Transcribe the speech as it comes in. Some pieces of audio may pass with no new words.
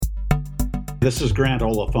This is Grant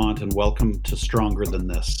Oliphant, and welcome to Stronger Than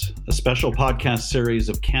This, a special podcast series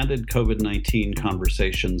of candid COVID-19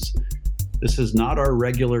 conversations. This is not our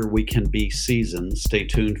regular We Can Be season. Stay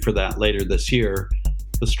tuned for that later this year.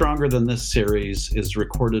 The Stronger Than This series is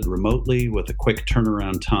recorded remotely with a quick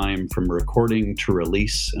turnaround time from recording to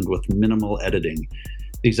release and with minimal editing.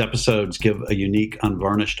 These episodes give a unique,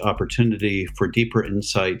 unvarnished opportunity for deeper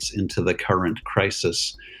insights into the current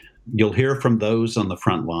crisis. You'll hear from those on the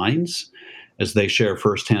front lines as they share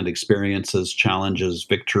firsthand experiences, challenges,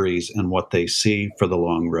 victories, and what they see for the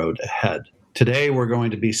long road ahead. Today, we're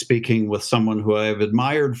going to be speaking with someone who I've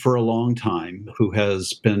admired for a long time, who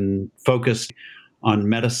has been focused on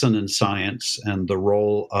medicine and science and the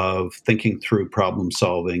role of thinking through problem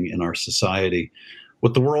solving in our society.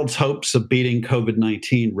 With the world's hopes of beating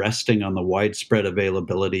COVID-19 resting on the widespread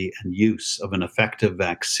availability and use of an effective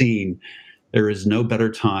vaccine, there is no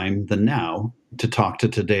better time than now to talk to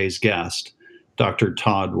today's guest, Dr.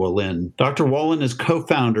 Todd Wollin. Dr. Wollin is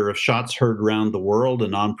co-founder of Shots Heard Round the World, a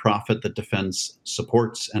nonprofit that defends,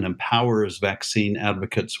 supports, and empowers vaccine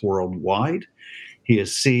advocates worldwide. He is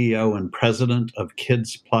CEO and president of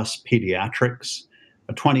Kids Plus Pediatrics,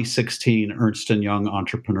 a 2016 Ernst & Young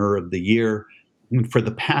Entrepreneur of the Year. And for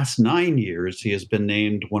the past 9 years, he has been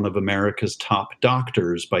named one of America's top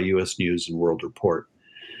doctors by U.S. News and World Report.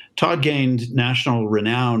 Todd gained national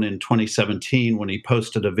renown in 2017 when he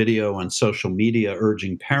posted a video on social media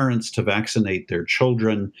urging parents to vaccinate their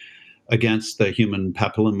children against the human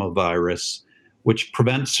papillomavirus, which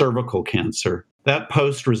prevents cervical cancer. That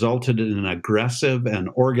post resulted in an aggressive and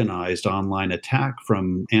organized online attack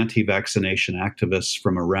from anti-vaccination activists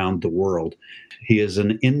from around the world. He is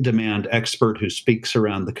an in-demand expert who speaks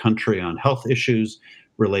around the country on health issues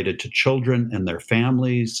related to children and their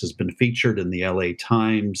families, has been featured in the LA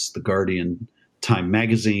Times, the Guardian, Time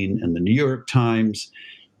Magazine, and the New York Times.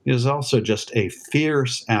 He is also just a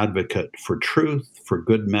fierce advocate for truth, for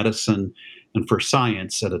good medicine, and for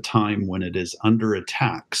science at a time when it is under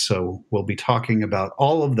attack. So we'll be talking about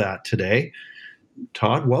all of that today.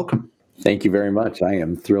 Todd, welcome. Thank you very much. I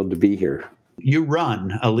am thrilled to be here. You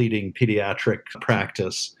run a leading pediatric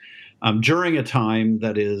practice during a time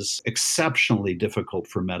that is exceptionally difficult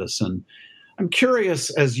for medicine. I'm curious,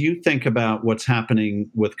 as you think about what's happening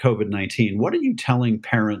with COVID-19, what are you telling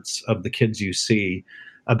parents of the kids you see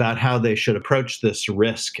about how they should approach this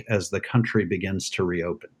risk as the country begins to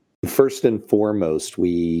reopen? First and foremost,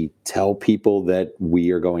 we tell people that we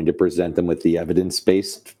are going to present them with the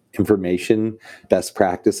evidence-based information, best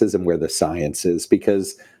practices, and where the science is,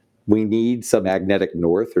 because we need some magnetic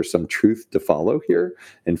north or some truth to follow here,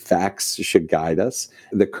 and facts should guide us.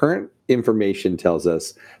 The current information tells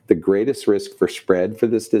us the greatest risk for spread for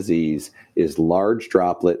this disease is large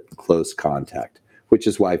droplet close contact, which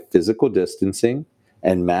is why physical distancing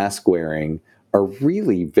and mask wearing are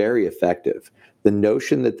really very effective. The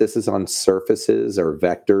notion that this is on surfaces or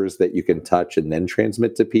vectors that you can touch and then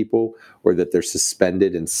transmit to people, or that they're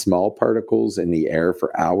suspended in small particles in the air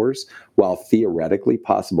for hours, while theoretically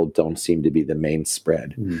possible, don't seem to be the main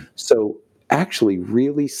spread. So actually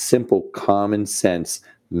really simple, common sense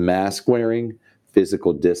mask wearing,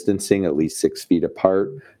 physical distancing, at least 6 feet apart,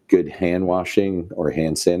 good hand washing or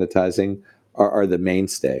hand sanitizing are the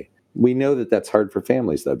mainstay. We know that that's hard for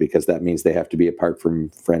families, though, because that means they have to be apart from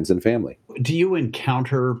friends and family. Do you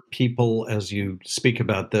encounter people, as you speak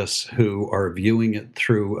about this, who are viewing it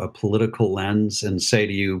through a political lens and say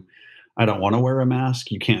to you, I don't want to wear a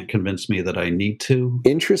mask. You can't convince me that I need to?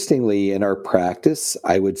 Interestingly, in our practice,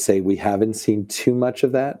 I would say we haven't seen too much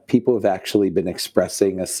of that. People have actually been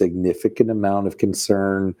expressing a significant amount of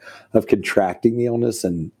concern of contracting the illness.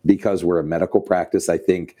 And because we're a medical practice, I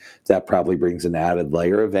think that probably brings an added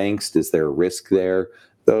layer of angst. Is there a risk there?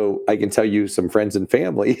 Though I can tell you some friends and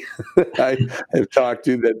family that I have talked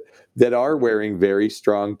to that are wearing very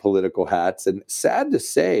strong political hats. And sad to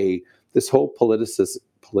say, this whole how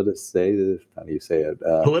do you say it?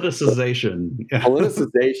 Politicization.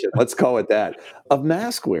 Politicization, let's call it that, of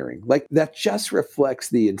mask wearing. Like, that just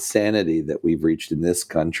reflects the insanity that we've reached in this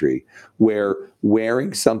country, where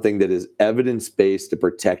wearing something that is evidence-based to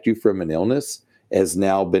protect you from an illness has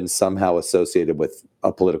now been somehow associated with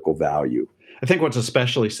a political value. I think what's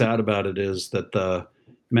especially sad about it is that the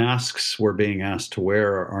masks we're being asked to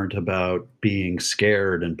wear aren't about being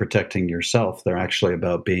scared and protecting yourself. They're actually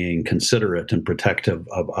about being considerate and protective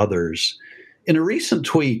of others. In a recent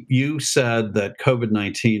tweet, you said that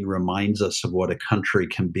COVID-19 reminds us of what a country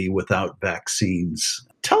can be without vaccines.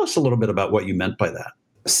 Tell us a little bit about what you meant by that.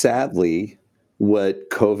 Sadly, what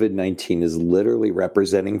COVID-19 is literally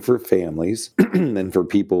representing for families and for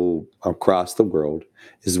people across the world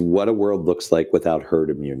is what a world looks like without herd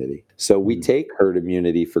immunity. So we take herd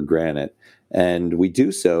immunity for granted, and we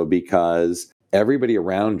do so because everybody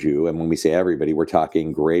around you, and when we say everybody, we're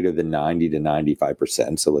talking greater than 90 to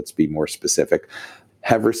 95%, so let's be more specific,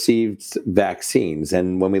 have received vaccines.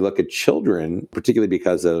 And when we look at children, particularly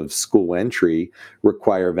because of school entry,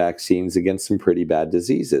 require vaccines against some pretty bad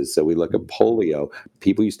diseases. So we look at polio.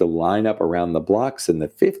 People used to line up around the blocks in the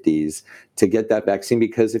 50s to get that vaccine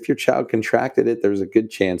because if your child contracted it, there's a good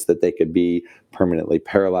chance that they could be permanently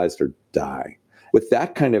paralyzed or die. With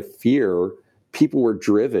that kind of fear, people were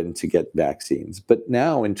driven to get vaccines. But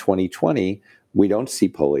now in 2020, we don't see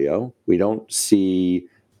polio. We don't see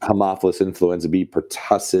Haemophilus influenza B,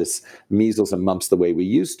 pertussis, measles, and mumps the way we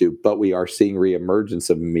used to, but we are seeing reemergence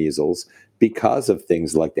of measles because of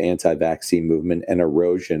things like the anti-vaccine movement and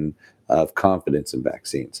erosion of confidence in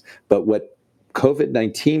vaccines. But what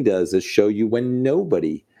COVID-19 does is show you when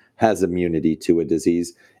nobody has immunity to a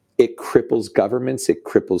disease, it cripples governments, it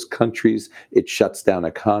cripples countries, it shuts down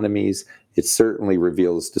economies, it certainly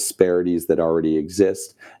reveals disparities that already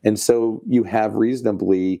exist. And so you have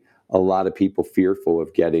reasonably a lot of people fearful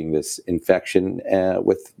of getting this infection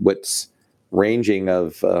with what's ranging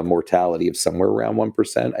of mortality of somewhere around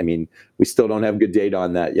 1%. I mean, we still don't have good data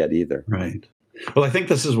on that yet either. Right. Well, I think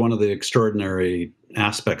this is one of the extraordinary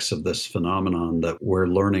aspects of this phenomenon, that we're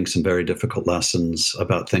learning some very difficult lessons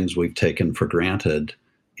about things we've taken for granted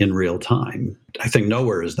in real time. I think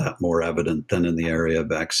nowhere is that more evident than in the area of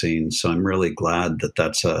vaccines. So I'm really glad that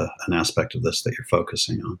that's an aspect of this that you're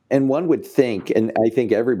focusing on. And one would think, and I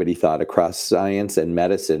think everybody thought across science and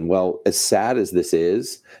medicine, well, as sad as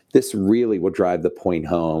this really will drive the point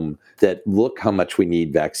home that look how much we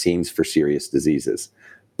need vaccines for serious diseases.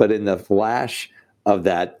 But in the flash of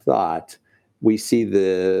that thought, we see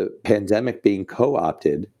the pandemic being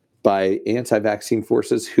co-opted by anti-vaccine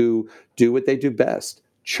forces who do what they do best: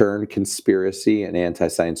 churn conspiracy and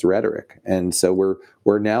anti-science rhetoric. And so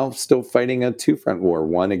we're now still fighting a two-front war,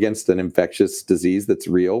 one against an infectious disease that's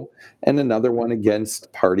real, and another one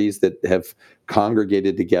against parties that have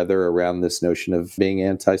congregated together around this notion of being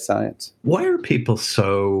anti-science. Why are people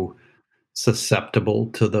so susceptible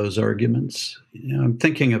to those arguments? I'm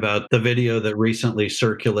thinking about the video that recently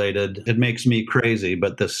circulated. It makes me crazy,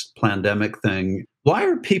 but this pandemic thing. Why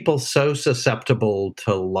are people so susceptible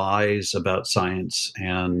to lies about science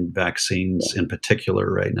and vaccines in particular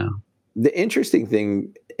right now? The interesting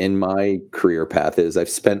thing in my career path is I've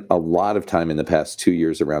spent a lot of time in the past 2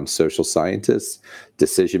 years around social scientists,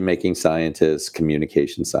 decision-making scientists,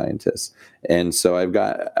 communication scientists. And so I've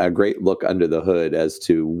got a great look under the hood as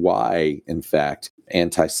to why, in fact,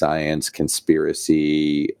 anti-science,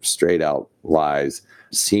 conspiracy, straight-out lies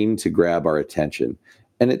seem to grab our attention.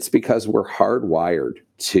 And it's because we're hardwired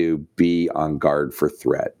to be on guard for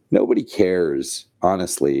threat. Nobody cares,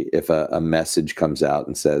 honestly, if a message comes out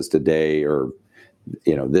and says today or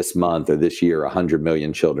this month or this year, 100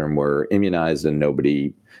 million children were immunized and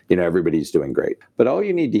nobody, everybody's doing great. But all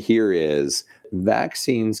you need to hear is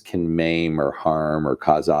vaccines can maim or harm or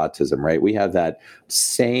cause autism, right? We have that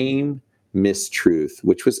same mistruth,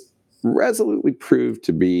 which was resolutely proved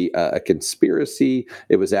to be a conspiracy.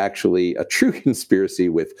 It was actually a true conspiracy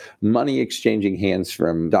with money exchanging hands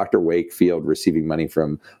from Dr. Wakefield receiving money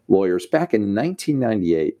from lawyers back in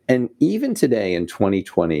 1998. And even today in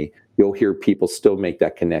 2020, you'll hear people still make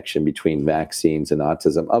that connection between vaccines and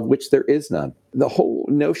autism, of which there is none. The whole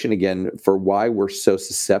notion, again, for why we're so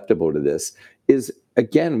susceptible to this is,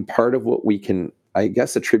 again, part of what we can, I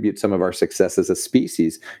guess, attribute some of our success as a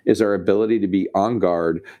species is our ability to be on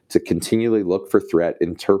guard, to continually look for threat,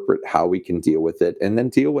 interpret how we can deal with it, and then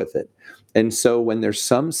deal with it. And so when there's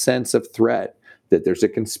some sense of threat, that there's a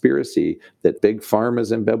conspiracy, that big pharma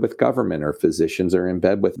is in bed with government or physicians are in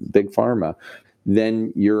bed with big pharma,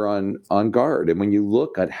 then you're on guard. And when you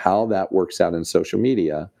look at how that works out in social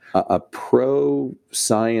media, a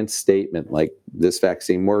pro-science statement like this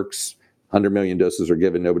vaccine works, 100 million doses are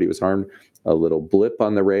given, nobody was harmed, a little blip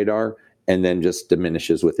on the radar, and then just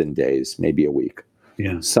diminishes within days, maybe a week.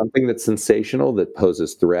 Yeah. Something that's sensational, that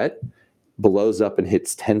poses threat, blows up and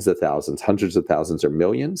hits tens of thousands, hundreds of thousands, or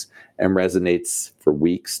millions, and resonates for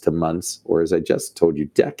weeks to months, or as I just told you,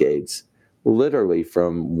 decades, literally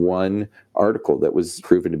from one article that was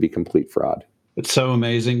proven to be complete fraud. It's so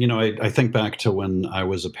amazing. I think back to when I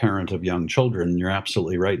was a parent of young children. You're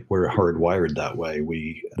absolutely right. We're hardwired that way.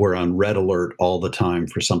 We're on red alert all the time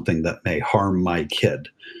for something that may harm my kid.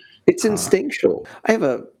 It's instinctual. I have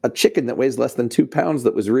a chicken that weighs less than 2 pounds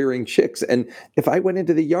that was rearing chicks. And if I went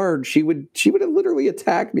into the yard, she would have literally literally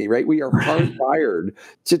attack me, right? We are hardwired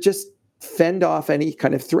to just fend off any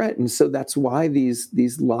kind of threat. And so that's why these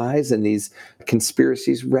lies and these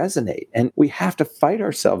conspiracies resonate. And we have to fight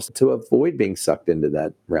ourselves to avoid being sucked into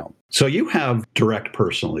that realm. So you have direct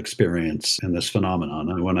personal experience in this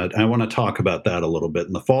phenomenon. I want to talk about that a little bit.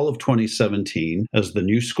 In the fall of 2017, as the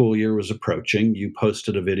new school year was approaching, you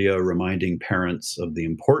posted a video reminding parents of the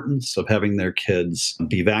importance of having their kids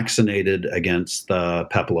be vaccinated against the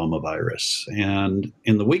papillomavirus. And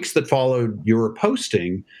in the weeks that followed your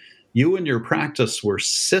posting, you and your practice were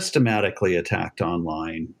systematically attacked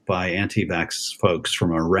online by anti-vax folks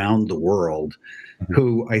from around the world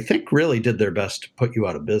who I think really did their best to put you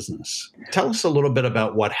out of business. Tell us a little bit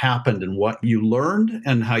about what happened and what you learned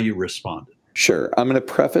and how you responded. Sure. I'm going to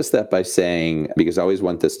preface that by saying, because I always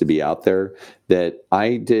want this to be out there, that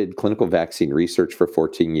I did clinical vaccine research for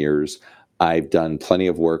 14 years. I've done plenty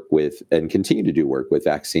of work with and continue to do work with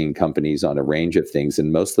vaccine companies on a range of things,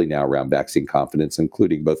 and mostly now around vaccine confidence,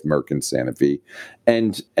 including both Merck and Sanofi.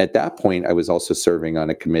 And at that point, I was also serving on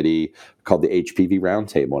a committee called the HPV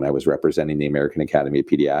Roundtable, and I was representing the American Academy of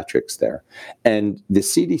Pediatrics there. And the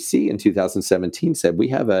CDC in 2017 said, we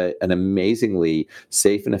have an amazingly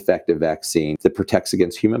safe and effective vaccine that protects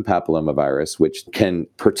against human papillomavirus, which can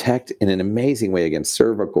protect in an amazing way against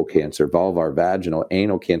cervical cancer, vulvar, vaginal,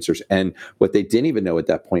 anal cancers, and what they didn't even know at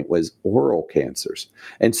that point was oral cancers.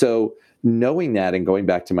 And so knowing that and going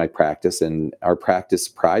back to my practice, and our practice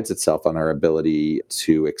prides itself on our ability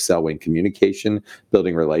to excel in communication,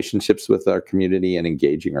 building relationships with our community, and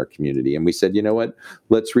engaging our community. And we said, you know what,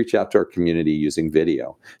 let's reach out to our community using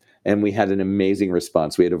video. And we had an amazing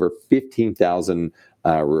response. We had over 15,000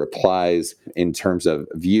 replies in terms of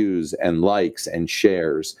views and likes and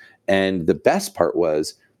shares. And the best part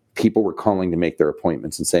was people were calling to make their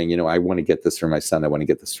appointments and saying, you know, I want to get this for my son. I want to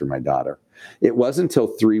get this for my daughter. It wasn't until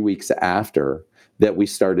 3 weeks after that we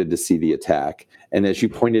started to see the attack. And as you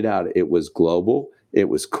pointed out, it was global. It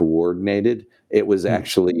was coordinated. It was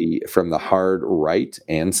actually from the hard right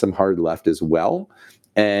and some hard left as well.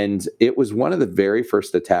 And it was one of the very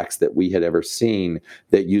first attacks that we had ever seen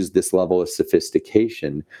that used this level of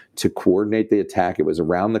sophistication to coordinate the attack. It was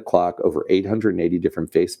around the clock, over 880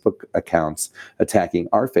 different Facebook accounts attacking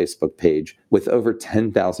our Facebook page with over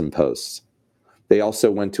 10,000 posts. They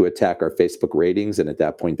also went to attack our Facebook ratings, and at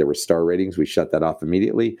that point there were star ratings. We shut that off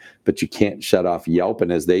immediately, but you can't shut off Yelp.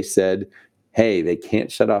 And as they said, hey, they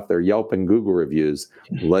can't shut off their Yelp and Google reviews.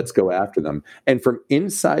 Let's go after them. And from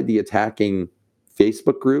inside the attacking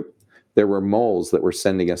Facebook group, there were moles that were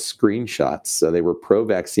sending us screenshots. So they were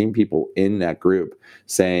pro-vaccine people in that group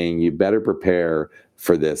saying, you better prepare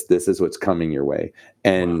for this. This is what's coming your way.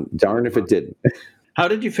 And darn if it didn't. How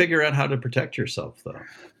did you figure out how to protect yourself, though?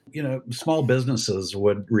 You know, small businesses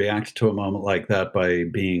would react to a moment like that by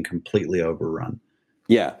being completely overrun.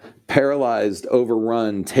 Yeah, paralyzed,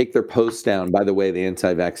 overrun, take their posts down. By the way, the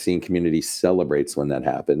anti-vaccine community celebrates when that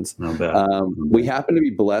happens. We happen to be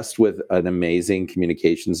blessed with an amazing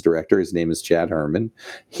communications director. His name is Chad Herman.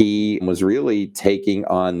 He was really taking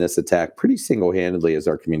on this attack pretty single-handedly as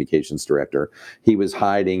our communications director. He was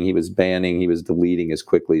hiding, he was banning, he was deleting as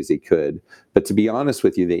quickly as he could. But to be honest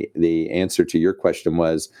with you, the answer to your question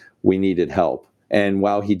was we needed help. And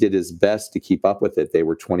while he did his best to keep up with it, they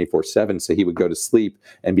were 24/7. So he would go to sleep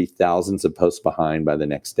and be thousands of posts behind by the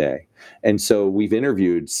next day. And so we've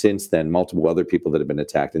interviewed since then multiple other people that have been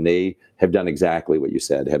attacked, and they have done exactly what you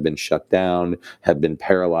said, have been shut down, have been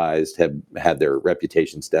paralyzed, have had their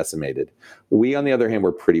reputations decimated. We, on the other hand,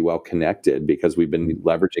 were pretty well connected because we've been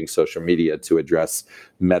leveraging social media to address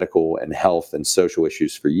medical and health and social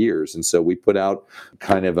issues for years. And so we put out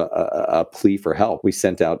kind of a plea for help. We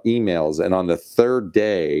sent out emails, and on the third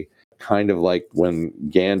day, kind of like when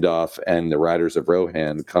Gandalf and the Riders of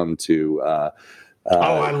Rohan come to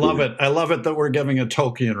I love it. I love it that we're giving a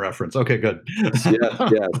Tolkien reference. Okay, good. Yes.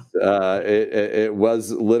 It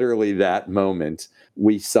was literally that moment.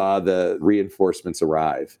 We saw the reinforcements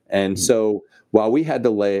arrive. And so while we had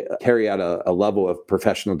to carry out a level of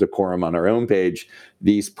professional decorum on our own page,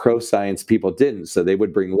 these pro-science people didn't. So they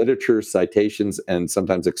would bring literature, citations, and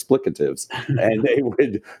sometimes explicatives, and they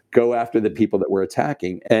would go after the people that were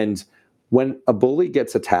attacking. And when a bully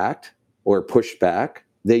gets attacked or pushed back,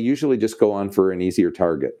 they usually just go on for an easier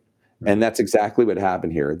target. And that's exactly what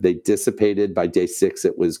happened here. They dissipated. By day 6,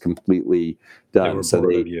 it was completely done.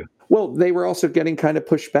 They were also getting kind of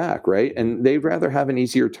pushed back, right? And they'd rather have an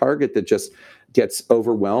easier target that just gets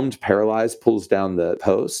overwhelmed, paralyzed, pulls down the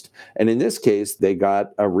post. And in this case, they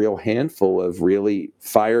got a real handful of really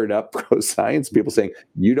fired up pro-science people saying,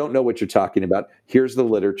 you don't know what you're talking about. Here's the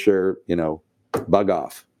literature, bug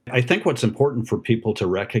off. I think what's important for people to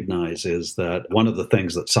recognize is that one of the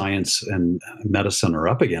things that science and medicine are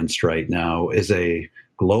up against right now is a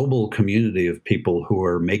global community of people who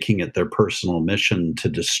are making it their personal mission to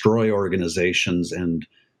destroy organizations and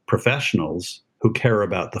professionals who care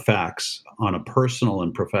about the facts on a personal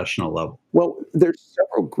and professional level. Well, there's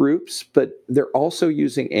several groups, but they're also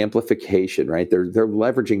using amplification, right? They're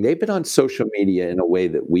leveraging. They've been on social media in a way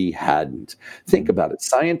that we hadn't. Think about it.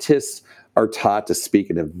 Scientists are taught to speak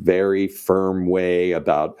in a very firm way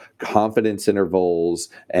about confidence intervals,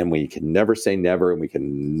 and we can never say never, and we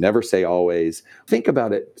can never say always. Think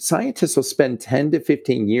about it. Scientists will spend 10 to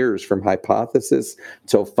 15 years from hypothesis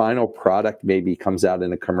till final product maybe comes out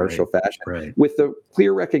in a commercial fashion. Right. With the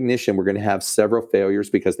clear recognition, we're going to have several failures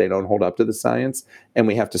because they don't hold up to the science, and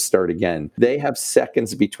we have to start again. They have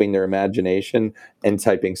seconds between their imagination and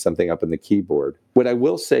typing something up on the keyboard. What I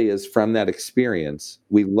will say is from that experience,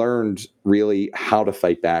 we learned really how to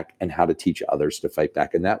fight back and how to teach others to fight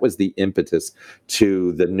back. And that was the impetus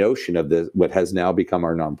to the notion of what has now become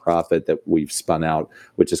our nonprofit that we've spun out,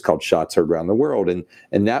 which is called Shots Heard Around the World.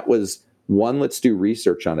 And that was one, let's do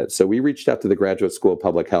research on it. So we reached out to the Graduate School of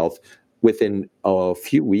Public Health within a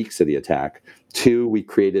few weeks of the attack. Two, we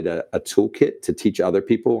created a toolkit to teach other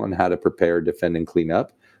people on how to prepare, defend, and clean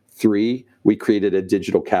up. Three, we created a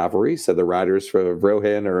digital cavalry, so the riders for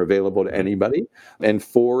Rohan are available to anybody. And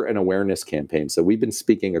four, an awareness campaign. So we've been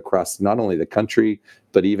speaking across not only the country,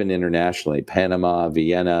 but even internationally, Panama,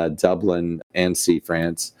 Vienna, Dublin, Annecy,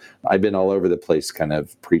 France. I've been all over the place kind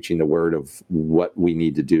of preaching the word of what we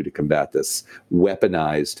need to do to combat this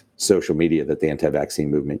weaponized social media that the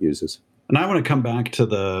anti-vaccine movement uses. And I want to come back to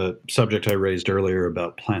the subject I raised earlier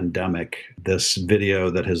about Plandemic, this video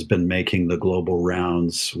that has been making the global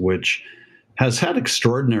rounds, which has had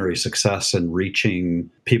extraordinary success in reaching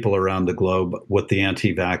people around the globe with the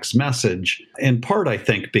anti-vax message, in part, I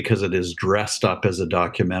think, because it is dressed up as a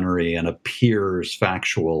documentary and appears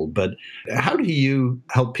factual. But how do you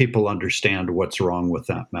help people understand what's wrong with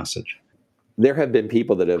that message? There have been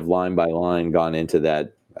people that have line by line gone into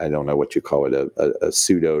that, I don't know what you call it, a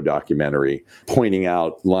pseudo documentary, pointing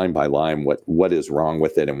out line by line what is wrong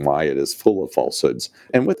with it and why it is full of falsehoods.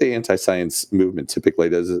 And what the anti-science movement typically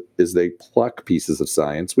does is they pluck pieces of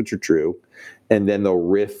science, which are true, and then they'll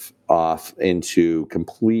riff off into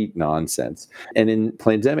complete nonsense. And in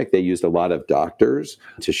Plandemic, they used a lot of doctors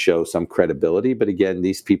to show some credibility. But again,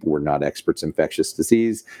 these people were not experts in infectious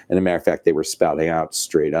disease. And as a matter of fact, they were spouting out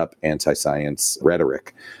straight up anti-science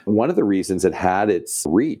rhetoric. One of the reasons it had its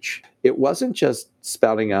reach, it wasn't just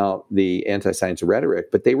spouting out the anti-science rhetoric,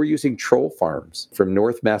 but they were using troll farms from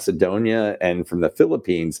North Macedonia and from the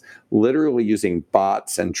Philippines, literally using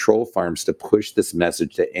bots and troll farms to push this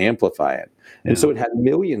message, to amplify it. And so it had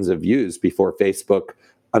millions of views before Facebook,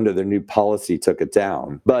 under their new policy, took it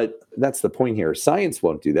down. But that's the point here. Science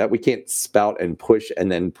won't do that. We can't spout and push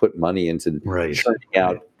and then put money into churning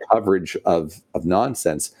out coverage of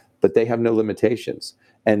nonsense, but they have no limitations.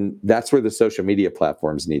 And that's where the social media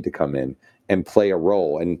platforms need to come in and play a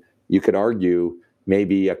role. And you could argue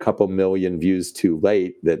maybe a couple million views too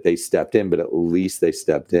late that they stepped in, but at least they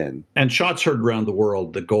stepped in. And Shots Heard Around the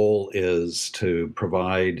World, the goal is to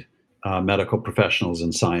provide medical professionals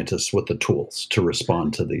and scientists with the tools to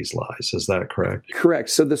respond to these lies. Is that correct? Correct.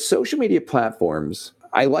 So the social media platforms,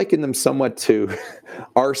 I liken them somewhat to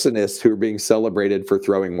arsonists who are being celebrated for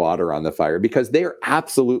throwing water on the fire, because they are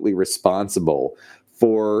absolutely responsible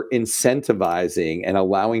for incentivizing and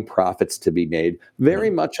allowing profits to be made, very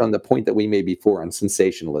much on the point that we made before on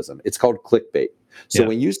sensationalism. It's called clickbait. So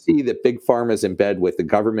when you see that Big Pharma is in bed with the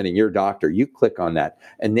government and your doctor, you click on that,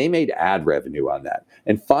 and they made ad revenue on that.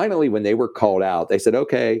 And finally, when they were called out, they said,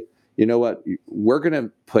 okay, you know what? We're going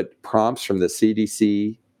to put prompts from the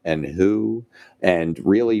CDC and WHO and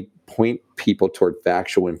really point people toward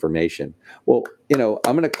factual information. Well, I'm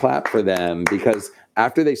going to clap for them, because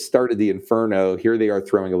after they started the inferno, here they are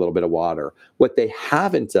throwing a little bit of water. What they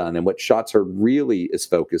haven't done, and what Shots Heard really is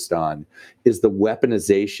focused on, is the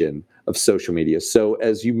weaponization of social media. So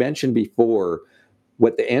as you mentioned before,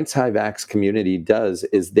 what the anti-vax community does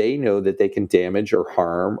is they know that they can damage or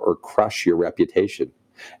harm or crush your reputation.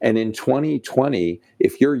 And in 2020,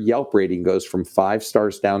 if your Yelp rating goes from 5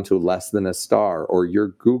 stars down to less than a star, or your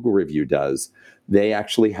Google review does, they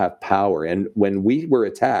actually have power. And when we were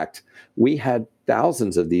attacked, we had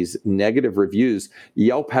thousands of these negative reviews.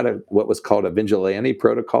 Yelp had what was called a vigilante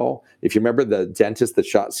protocol. If you remember the dentist that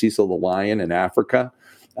shot Cecil the lion in Africa,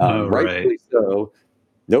 rightfully so,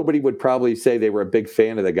 Nobody would probably say they were a big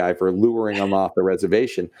fan of the guy for luring them off the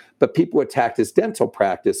reservation, but people attacked his dental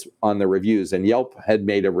practice on the reviews. And Yelp had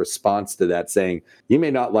made a response to that saying, you may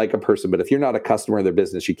not like a person, but if you're not a customer of their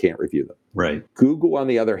business, you can't review them. Right. Google, on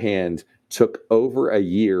the other hand, took over a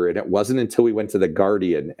year, and it wasn't until we went to The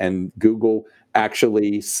Guardian and Google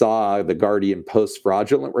actually saw The Guardian post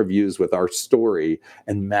fraudulent reviews with our story,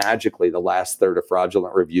 and magically the last third of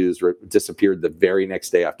fraudulent reviews disappeared the very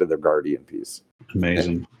next day after The Guardian piece.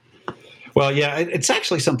 Amazing. Well, yeah, it's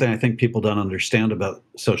actually something I think people don't understand about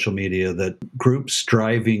social media, that groups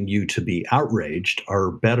driving you to be outraged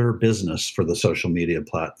are better business for the social media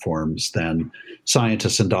platforms than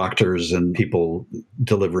scientists and doctors and people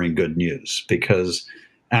delivering good news, because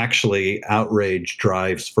actually outrage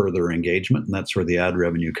drives further engagement, and that's where the ad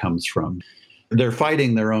revenue comes from. They're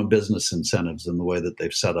fighting their own business incentives in the way that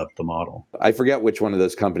they've set up the model. I forget which one of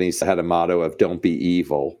those companies had a motto of "Don't be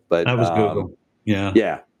evil," but that was Google.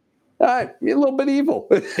 Yeah. A little bit evil.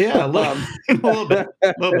 Yeah, a little bit.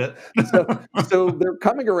 So they're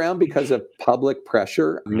coming around because of public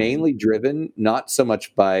pressure, mainly driven not so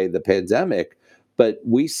much by the pandemic, but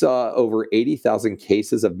we saw over 80,000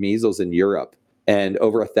 cases of measles in Europe and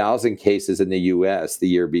over 1,000 cases in the US the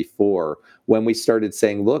year before, when we started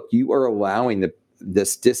saying, look, you are allowing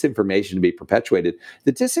this disinformation to be perpetuated.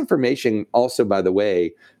 The disinformation also, by the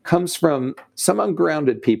way, comes from some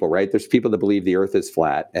ungrounded people, right? There's people that believe the earth is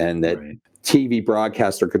flat and that TV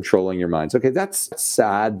broadcasts are controlling your minds. Okay, that's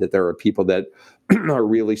sad that there are people that are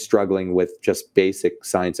really struggling with just basic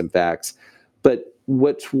science and facts. But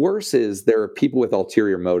what's worse is there are people with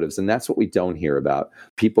ulterior motives, and that's what we don't hear about.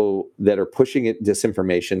 People that are pushing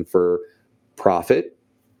disinformation for profit,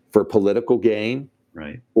 for political gain,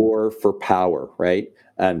 right, or for power, right?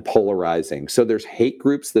 And polarizing. So there's hate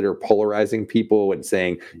groups that are polarizing people and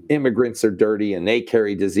saying immigrants are dirty and they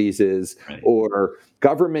carry diseases, right, or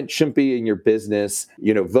government shouldn't be in your business.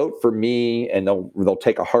 Vote for me, and they'll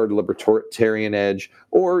take a hard libertarian edge.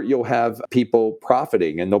 Or you'll have people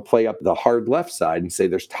profiting and they'll play up the hard left side and say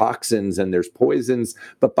there's toxins and there's poisons,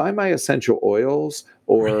 but buy my essential oils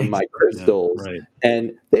or my crystals. Yeah, right.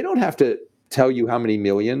 And they don't have to tell you how many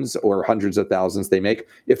millions or hundreds of thousands they make.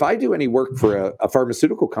 If I do any work for a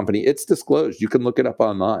pharmaceutical company, it's disclosed. You can look it up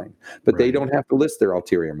online, but they don't have to list their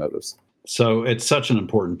ulterior motives. So it's such an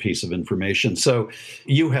important piece of information. So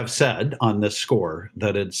you have said on this score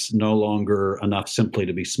that it's no longer enough simply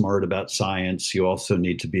to be smart about science. You also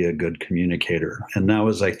need to be a good communicator. And now,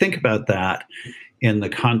 as I think about that in the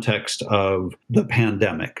context of the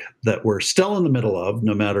pandemic that we're still in the middle of,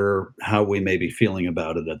 no matter how we may be feeling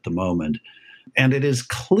about it at the moment, and it is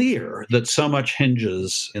clear that so much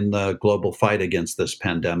hinges in the global fight against this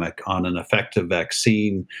pandemic on an effective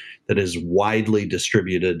vaccine that is widely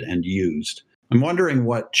distributed and used. I'm wondering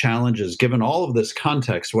what challenges, given all of this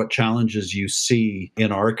context, what challenges you see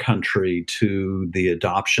in our country to the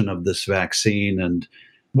adoption of this vaccine, and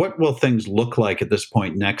what will things look like at this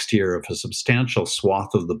point next year if a substantial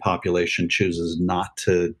swath of the population chooses not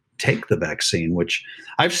to take the vaccine, which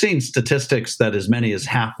I've seen statistics that as many as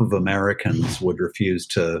half of Americans would refuse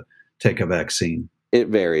to take a vaccine. It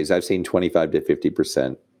varies. I've seen 25 to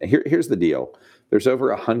 50%. Here's the deal. There's over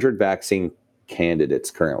 100 vaccine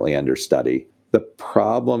candidates currently under study. The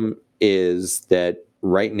problem is that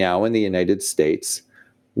right now in the United States,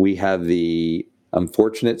 we have the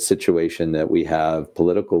unfortunate situation that we have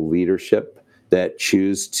political leadership that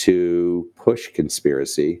choose to push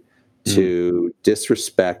conspiracy, to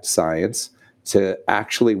disrespect science, to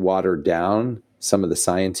actually water down some of the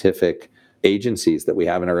scientific agencies that we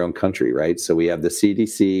have in our own country, right? So we have the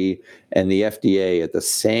CDC and the FDA at the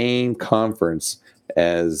same conference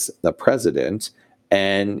as the president,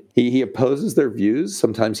 and he opposes their views.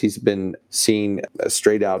 Sometimes he's been seen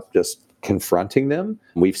straight out just confronting them.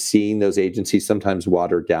 We've seen those agencies sometimes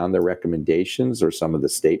water down their recommendations or some of the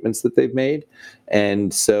statements that they've made.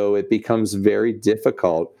 And so it becomes very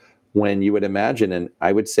difficult when you would imagine, and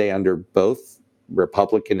I would say under both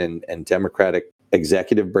Republican and Democratic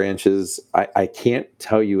executive branches, I can't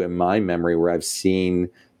tell you in my memory where I've seen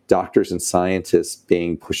doctors and scientists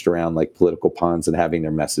being pushed around like political pawns and having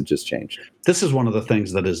their messages changed. This is one of the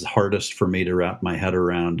things that is hardest for me to wrap my head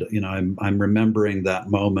around. I'm remembering that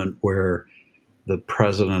moment where the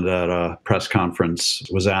president at a press conference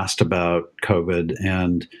was asked about COVID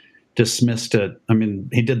and dismissed it. I mean,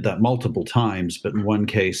 he did that multiple times, but in one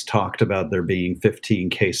case talked about there being 15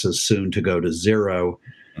 cases soon to go to zero.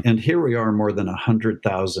 And here we are more than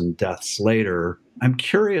 100,000 deaths later. I'm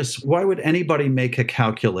curious, why would anybody make a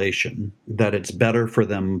calculation that it's better for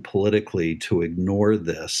them politically to ignore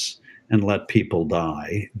this and let people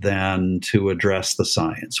die than to address the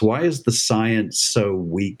science? Why is the science so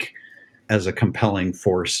weak as a compelling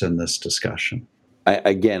force in this discussion?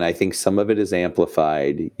 I think some of it is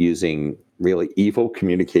amplified using really evil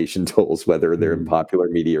communication tools, whether they're in popular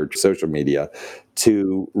media or social media,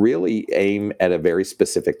 to really aim at a very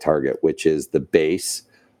specific target, which is the base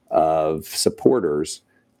of supporters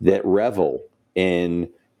that revel in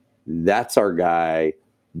that's our guy.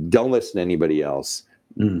 Don't listen to anybody else.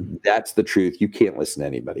 That's the truth. You can't listen to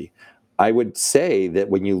anybody. I would say that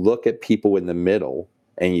when you look at people in the middle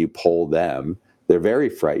and you poll them, they're very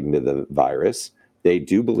frightened of the virus. They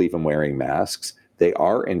do believe in wearing masks. They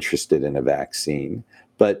are interested in a vaccine.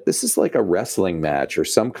 But this is like a wrestling match or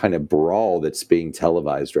some kind of brawl that's being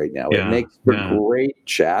televised right now. It makes for great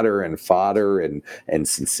chatter and fodder and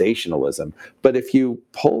sensationalism. But if you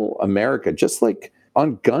poll America, just like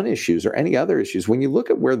on gun issues or any other issues, when you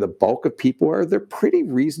look at where the bulk of people are, they're pretty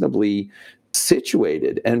reasonably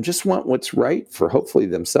situated and just want what's right for hopefully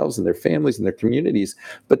themselves and their families and their communities.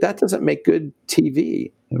 But that doesn't make good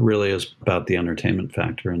TV. It really is about the entertainment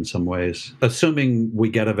factor in some ways. Assuming we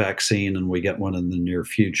get a vaccine and we get one in the near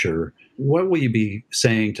future, what will you be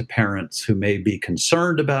saying to parents who may be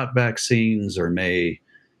concerned about vaccines or may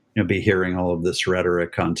be hearing all of this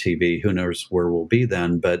rhetoric on TV? Who knows where we'll be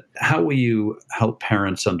then? But how will you help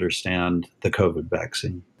parents understand the COVID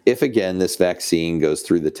vaccine? If, again, this vaccine goes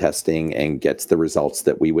through the testing and gets the results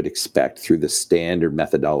that we would expect through the standard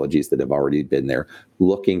methodologies that have already been there,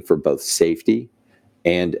 looking for both safety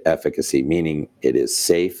and efficacy, meaning it is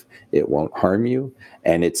safe, it won't harm you,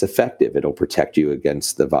 and it's effective. It'll protect you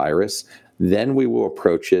against the virus. Then we will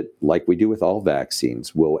approach it like we do with all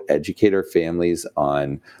vaccines. We'll educate our families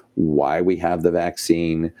on why we have the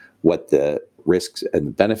vaccine, what the risks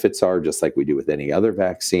and benefits are, just like we do with any other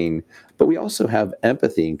vaccine. But we also have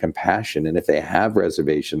empathy and compassion. And if they have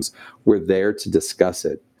reservations, we're there to discuss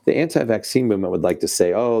it. The anti-vaccine movement would like to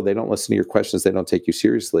say, oh, they don't listen to your questions, they don't take you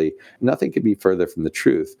seriously. Nothing could be further from the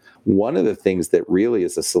truth. One of the things that really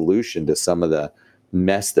is a solution to some of the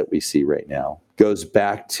mess that we see right now goes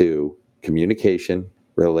back to communication,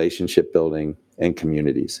 relationship building, and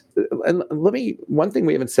communities. And one thing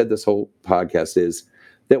we haven't said this whole podcast is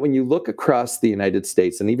that when you look across the United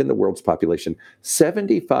States and even the world's population,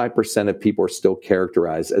 75% of people are still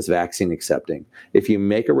characterized as vaccine accepting. If you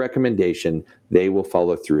make a recommendation, they will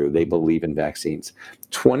follow through. They believe in vaccines.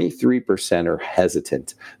 23% are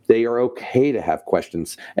hesitant. They are okay to have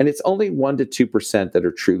questions. And it's only 1% to 2% that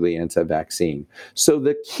are truly anti-vaccine. So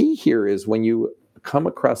the key here is when you come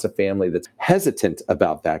across a family that's hesitant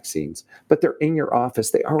about vaccines, but they're in your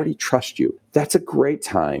office, they already trust you. That's a great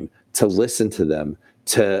time to listen to them,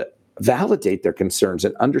 to validate their concerns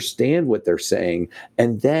and understand what they're saying.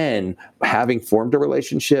 And then having formed a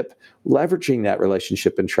relationship, leveraging that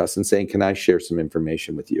relationship and trust and saying, can I share some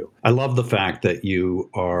information with you? I love the fact that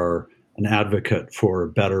you are an advocate for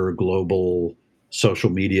better global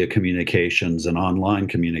social media communications and online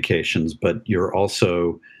communications, but you're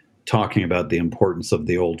also talking about the importance of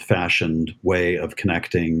the old-fashioned way of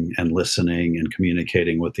connecting and listening and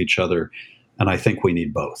communicating with each other. And I think we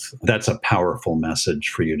need both. That's a powerful message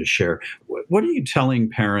for you to share. What are you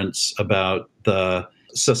telling parents about the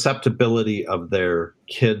susceptibility of their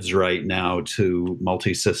kids right now to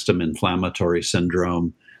multisystem inflammatory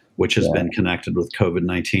syndrome, which has been connected with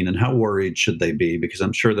COVID-19? And how worried should they be? Because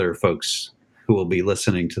I'm sure there are folks who will be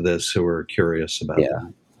listening to this who are curious about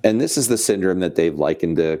that. And this is the syndrome that they've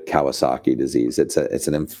likened to Kawasaki disease. It's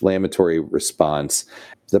an inflammatory response.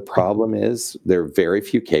 The problem is there are very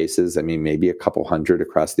few cases. I mean, maybe a couple hundred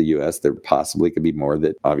across the U.S. There possibly could be more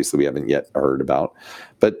that obviously we haven't yet heard about.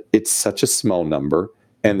 But it's such a small number,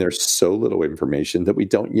 and there's so little information that we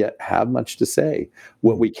don't yet have much to say.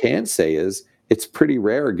 What we can say is it's pretty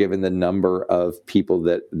rare given the number of people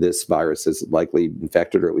that this virus has likely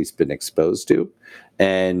infected or at least been exposed to.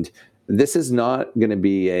 And this is not going to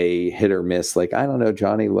be a hit or miss. Like, I don't know,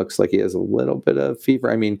 Johnny looks like he has a little bit of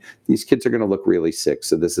fever. I mean, these kids are going to look really sick.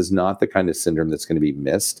 So this is not the kind of syndrome that's going to be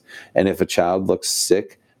missed. And if a child looks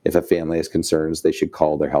sick, if a family has concerns, they should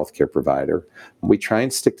call their healthcare provider. We try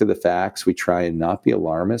and stick to the facts. We try and not be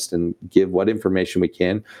alarmist and give what information we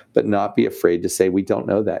can, but not be afraid to say we don't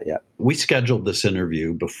know that yet. We scheduled this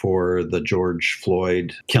interview before the George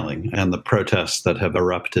Floyd killing and the protests that have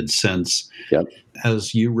erupted since. Yep.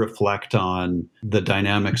 As you reflect on the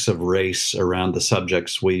dynamics of race around the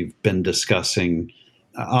subjects we've been discussing,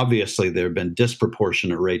 obviously there have been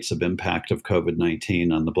disproportionate rates of impact of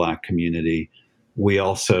COVID-19 on the Black community. We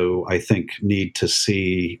also, I think, need to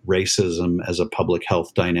see racism as a public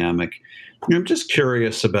health dynamic. I'm just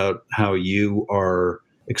curious about how you are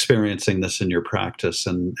experiencing this in your practice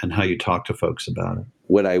and how you talk to folks about it.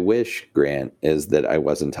 What I wish, Grant, is that I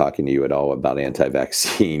wasn't talking to you at all about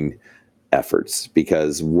anti-vaccine efforts,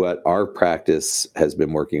 because what our practice has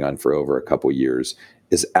been working on for over a couple years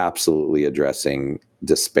is absolutely addressing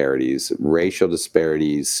disparities, racial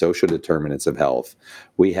disparities, social determinants of health.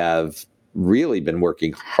 We have really been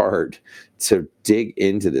working hard to dig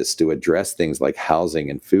into this, to address things like housing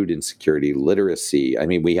and food insecurity, literacy. I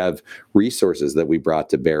mean, we have resources that we brought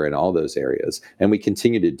to bear in all those areas, and we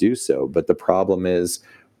continue to do so. But the problem is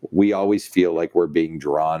we always feel like we're being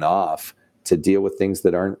drawn off to deal with things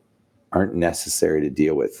that aren't necessary to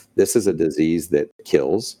deal with. This is a disease that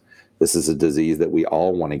kills. This is a disease that we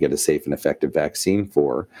all want to get a safe and effective vaccine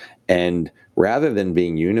for. And rather than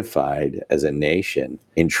being unified as a nation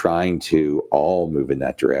in trying to all move in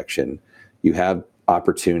that direction, you have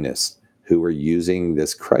opportunists who are using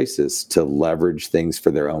this crisis to leverage things for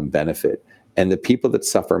their own benefit. And the people that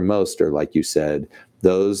suffer most are, like you said,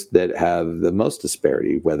 those that have the most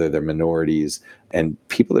disparity, whether they're minorities and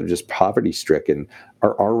people that are just poverty stricken,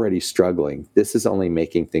 are already struggling. This is only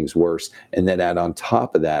making things worse. And then add on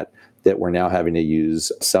top of that, that we're now having to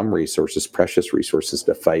use some resources, precious resources,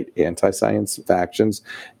 to fight anti-science factions.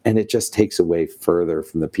 And it just takes away further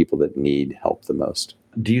from the people that need help the most.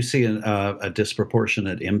 Do you see a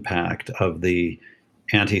disproportionate impact of the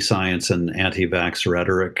anti-science and anti-vax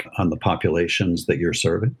rhetoric on the populations that you're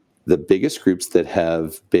serving? The biggest groups that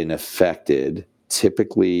have been affected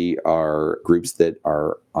typically are groups that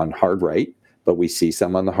are on hard right, but we see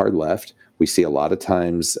some on the hard left. We see a lot of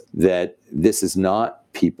times that this is not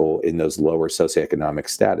people in those lower socioeconomic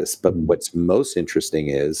status. But what's most interesting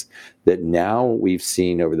is that now we've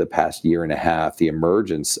seen over the past year and a half the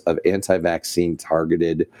emergence of anti-vaccine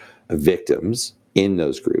targeted victims in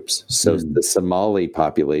those groups. So the Somali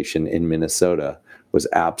population in Minnesota was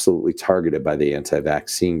absolutely targeted by the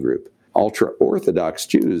anti-vaccine group. Ultra-Orthodox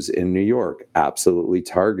Jews in New York, absolutely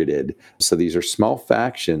targeted. So these are small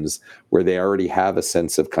factions where they already have a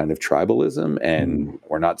sense of kind of tribalism and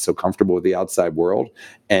we're not so comfortable with the outside world,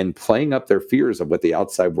 and playing up their fears of what the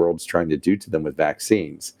outside world's trying to do to them with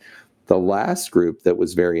vaccines. The last group that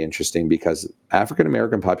was very interesting, because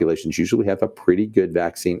African-American populations usually have a pretty good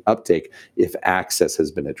vaccine uptake if access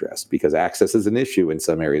has been addressed, because access is an issue in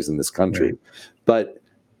some areas in this country. Right. But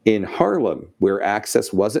in Harlem, where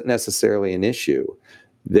access wasn't necessarily an issue,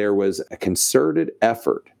 there was a concerted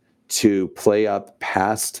effort to play up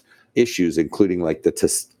past issues, including like the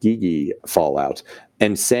Tuskegee fallout,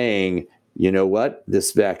 and saying, you know what,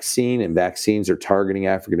 this vaccine and vaccines are targeting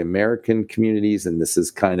African-American communities, and this is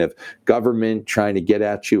kind of government trying to get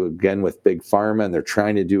at you again with big pharma, and they're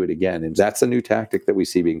trying to do it again. And that's a new tactic that we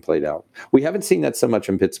see being played out. We haven't seen that so much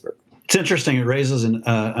in Pittsburgh. It's interesting. It raises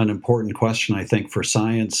an important question, I think, for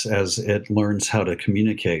science as it learns how to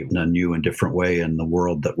communicate in a new and different way in the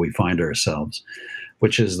world that we find ourselves,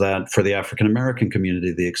 which is that for the African-American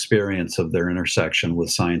community, the experience of their intersection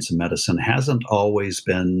with science and medicine hasn't always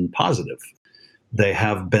been positive. They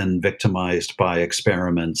have been victimized by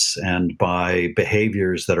experiments and by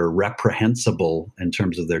behaviors that are reprehensible in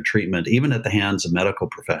terms of their treatment, even at the hands of medical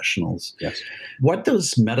professionals. Yes. What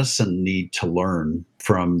does medicine need to learn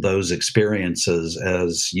from those experiences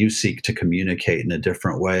as you seek to communicate in a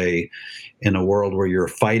different way in a world where you're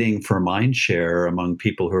fighting for mind share among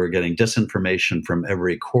people who are getting disinformation from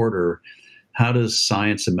every quarter? How does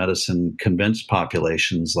science and medicine convince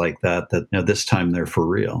populations like that this time they're for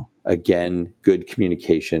real? Again, good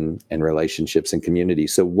communication and relationships and community.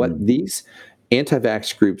 So what these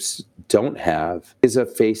anti-vax groups don't have is a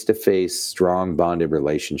face-to-face, strong, bonded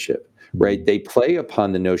relationship, right? They play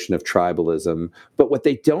upon the notion of tribalism, but what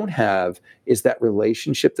they don't have is that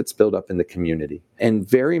relationship that's built up in the community. And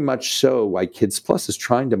very much so why Kids Plus is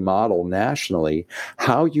trying to model nationally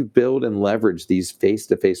how you build and leverage these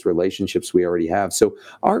face-to-face relationships we already have. So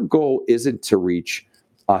our goal isn't to reach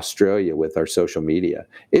Australia with our social media.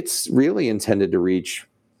 It's really intended to reach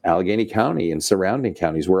Allegheny County and surrounding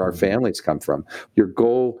counties where our families come from. Your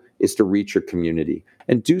goal is to reach your community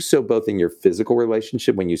and do so both in your physical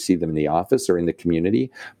relationship when you see them in the office or in the community,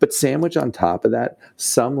 but sandwich on top of that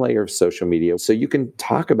some layer of social media so you can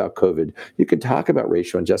talk about COVID, you can talk about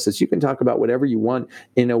racial injustice, you can talk about whatever you want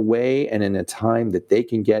in a way and in a time that they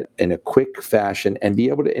can get in a quick fashion and be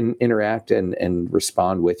able to interact and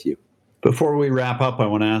respond with you. Before we wrap up, I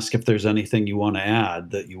want to ask if there's anything you want to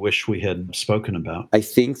add that you wish we had spoken about. I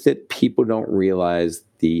think that people don't realize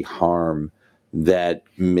the harm that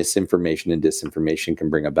misinformation and disinformation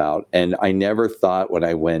can bring about. And I never thought when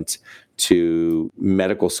I went to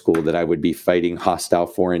medical school that I would be fighting hostile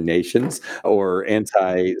foreign nations or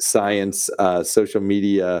anti-science social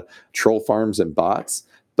media troll farms and bots.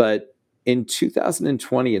 But in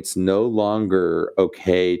 2020, it's no longer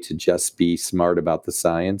okay to just be smart about the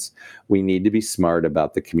science. We need to be smart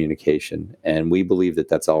about the communication. And we believe that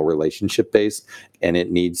that's all relationship based, and it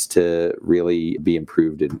needs to really be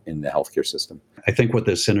improved in the healthcare system. I think what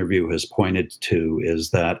this interview has pointed to is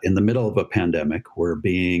that in the middle of a pandemic, we're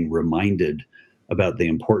being reminded about the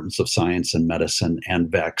importance of science and medicine and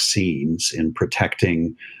vaccines in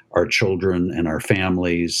protecting our children and our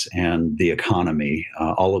families and the economy.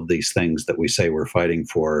 All of these things that we say we're fighting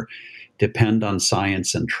for depend on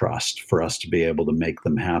science and trust for us to be able to make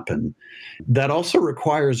them happen. That also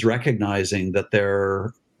requires recognizing that there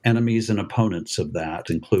are enemies and opponents of that,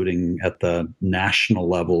 including at the national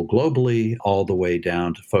level globally, all the way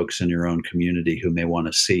down to folks in your own community who may want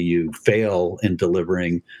to see you fail in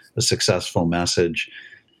delivering a successful message.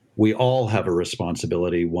 We all have a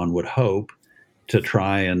responsibility, one would hope, to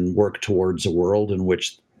try and work towards a world in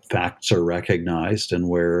which facts are recognized and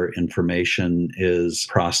where information is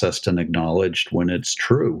processed and acknowledged when it's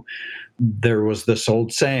true. There was this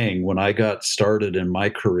old saying when I got started in my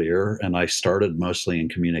career, and I started mostly in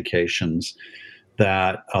communications,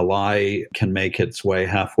 that a lie can make its way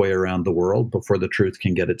halfway around the world before the truth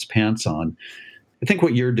can get its pants on. I think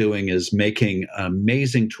what you're doing is making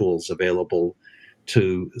amazing tools available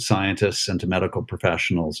to scientists and to medical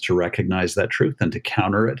professionals to recognize that truth and to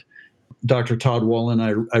counter it. Dr. Todd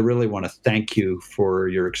Wollin, I really want to thank you for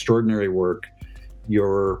your extraordinary work,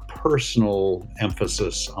 your personal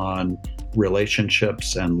emphasis on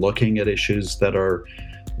relationships and looking at issues that are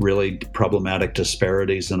really problematic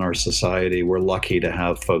disparities in our society. We're lucky to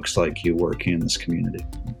have folks like you working in this community.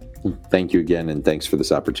 Thank you again, and thanks for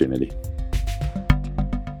this opportunity.